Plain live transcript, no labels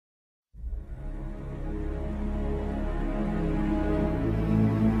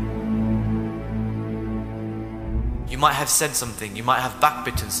might have said something, you might have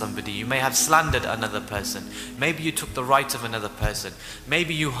backbitten somebody, you may have slandered another person, maybe you took the right of another person,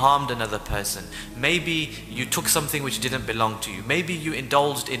 maybe you harmed another person, maybe you took something which didn't belong to you, maybe you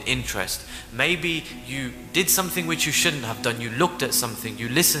indulged in interest, maybe you did something which you shouldn't have done, you looked at something, you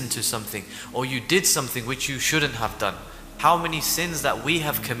listened to something, or you did something which you shouldn't have done. How many sins that we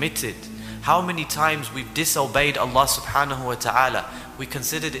have committed, how many times we've disobeyed Allah subhanahu wa ta'ala, we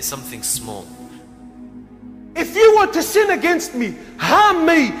considered it something small. If you were to sin against me, harm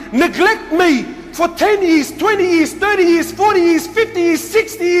me, neglect me for 10 years, 20 years, 30 years, 40 years, 50 years,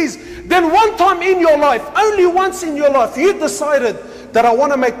 60 years, then one time in your life, only once in your life, you decided that I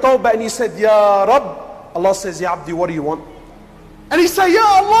want to make tawbah, and you said, Ya Rabb, Allah says, Ya Abdi, what do you want? And he said, Ya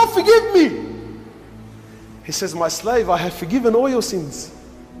Allah, forgive me. He says, my slave, I have forgiven all your sins.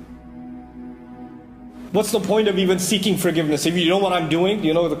 What's the point of even seeking forgiveness? If you know what I'm doing,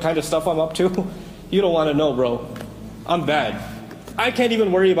 you know the kind of stuff I'm up to, you don't want to know, bro. I'm bad. I can't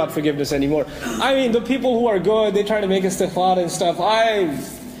even worry about forgiveness anymore. I mean, the people who are good, they try to make istighfar and stuff.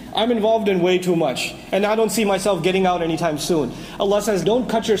 I'm involved in way too much. And I don't see myself getting out anytime soon. Allah says, don't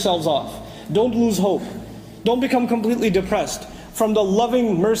cut yourselves off. Don't lose hope. Don't become completely depressed from the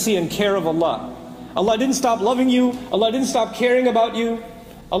loving mercy and care of Allah. Allah didn't stop loving you. Allah didn't stop caring about you.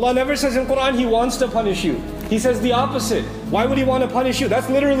 Allah never says in Quran He wants to punish you. He says the opposite. Why would He want to punish you? That's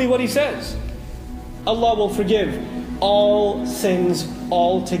literally what He says. Allah will forgive all sins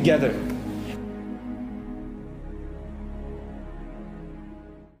altogether.